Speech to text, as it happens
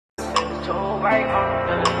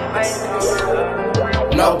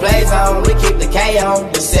No blaze on, we keep the K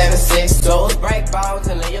on. The 7-6 toes break balls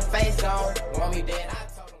and lay your face on. Want me dead, I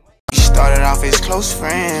told him. We started off as close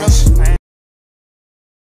friends.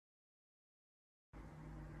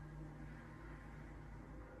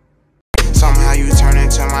 Somehow you turn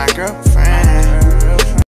into my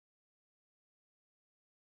girlfriend.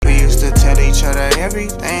 We used to tell each other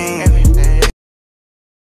everything.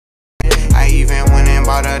 I even went and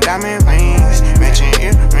bought her diamond rings, matching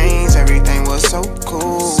earrings, everything was so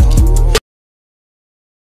cool.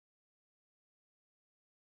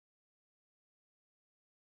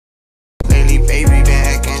 Lately, baby, been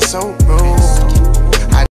acting so rude.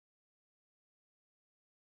 I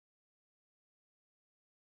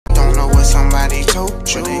don't know what somebody told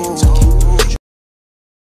you,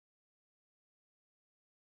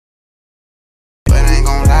 but I ain't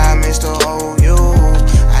gon' lie, Mr. O.U.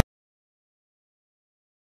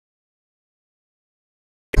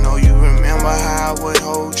 I know you remember how I would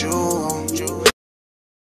hold you.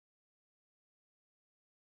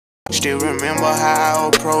 Still remember how I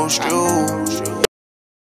approached you.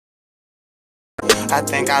 I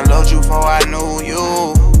think I loved you before I knew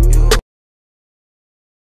you.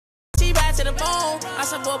 She back to the phone. I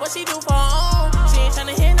said, boy, what she do for her own? She ain't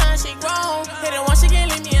tryna hit none, she grown. Hit it once, she get